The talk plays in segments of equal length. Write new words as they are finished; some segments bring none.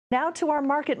Now to our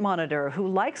market monitor, who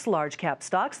likes large cap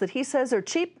stocks that he says are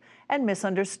cheap and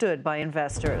misunderstood by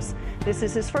investors. This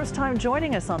is his first time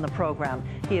joining us on the program.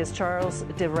 He is Charles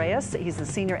Dyreyes. He's a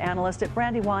senior analyst at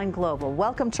Brandywine Global.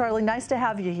 Welcome, Charlie. Nice to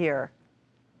have you here.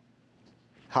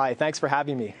 Hi, thanks for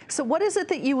having me. So what is it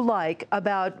that you like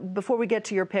about, before we get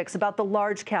to your picks, about the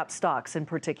large cap stocks in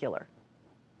particular?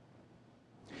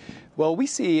 Well, we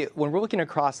see when we're looking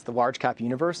across the large cap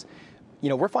universe,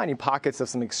 we're finding pockets of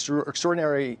some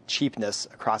extraordinary cheapness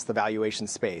across the valuation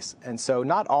space. And so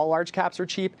not all large caps are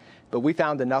cheap, but we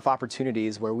found enough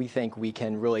opportunities where we think we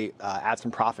can really add some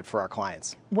profit for our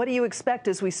clients. What do you expect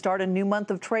as we start a new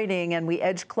month of trading and we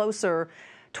edge closer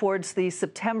towards the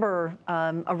September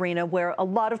arena, where a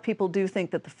lot of people do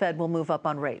think that the Fed will move up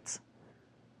on rates?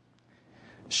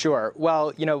 Sure.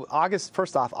 Well,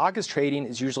 first off, August trading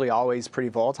is usually always pretty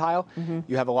volatile.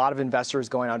 You have a lot of investors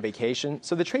going on vacation,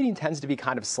 so the trading tends to be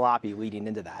kind of sloppy leading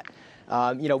into that.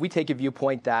 We take a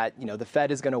viewpoint that, the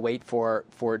Fed is going to wait for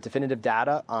definitive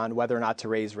data on whether or not to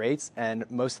raise rates, and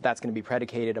most of that's going to be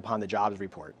predicated upon the jobs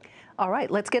report. All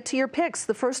right, let's get to your picks.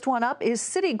 The first one up is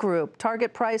Citigroup,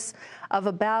 target price of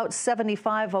about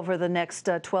 75 over the next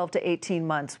 12 to 18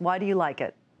 months. Why do you like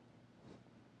it?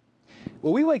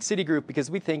 Well, we like Citigroup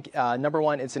because we think, number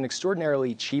one, it's an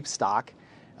extraordinarily cheap stock.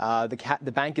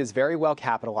 The bank is very well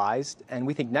capitalized, and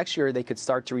we think next year they could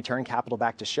start to return capital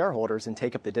back to shareholders and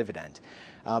take up the dividend.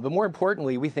 But more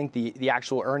importantly, we think the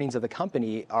actual earnings of the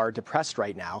company are depressed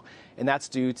right now, and that's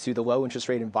due to the low interest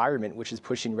rate environment, which is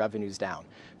pushing revenues down.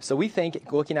 So we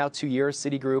think, looking out 2 years,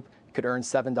 Citigroup could earn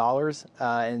 $7,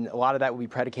 and a lot of that will be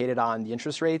predicated on the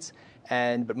interest rates,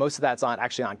 but most of that's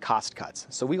actually on cost cuts.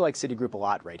 So we like Citigroup a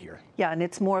lot right here. Yeah, and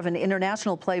it's more of an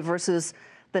international play versus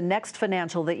the next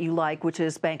financial that you like, which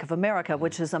is Bank of America,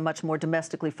 which is a much more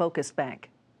domestically focused bank.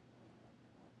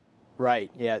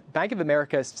 Right, yeah. Bank of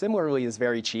America similarly is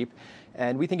very cheap,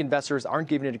 and we think investors aren't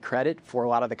giving it credit for a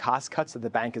lot of the cost cuts that the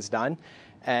bank has done.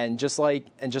 And just like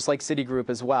Citigroup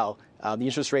as well, the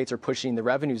interest rates are pushing the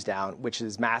revenues down, which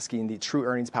is masking the true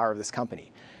earnings power of this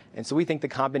company. And so we think the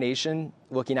combination,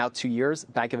 looking out 2 years,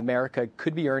 Bank of America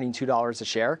could be earning $2 a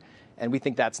share, and we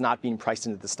think that's not being priced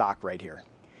into the stock right here.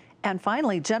 And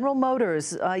finally, General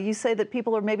Motors, you say that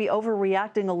people are maybe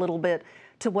overreacting a little bit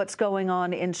to what's going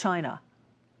on in China.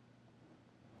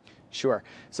 Sure.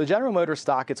 So General Motors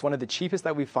stock, it's one of the cheapest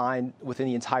that we find within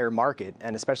the entire market,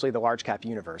 and especially the large cap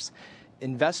universe.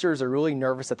 Investors are really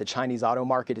nervous that the Chinese auto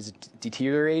market is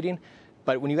deteriorating,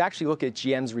 but when you actually look at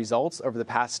GM's results over the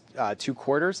past 2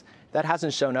 quarters, that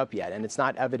hasn't shown up yet, and it's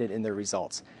not evident in their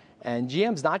results. And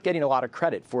GM's not getting a lot of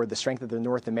credit for the strength of the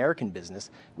North American business,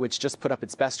 which just put up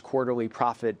its best quarterly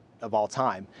profit of all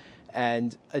time.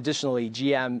 And additionally,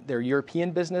 GM, their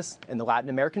European business and the Latin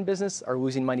American business are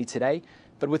losing money today,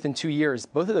 but within 2 years,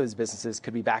 both of those businesses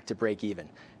could be back to break even.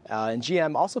 And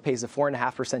GM also pays a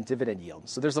 4.5% dividend yield.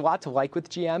 So there's a lot to like with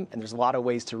GM, and there's a lot of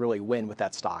ways to really win with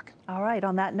that stock. All right,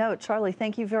 on that note, Charlie,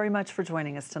 thank you very much for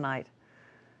joining us tonight.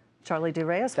 Charlie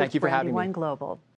Dyreyes with Brandywine Global.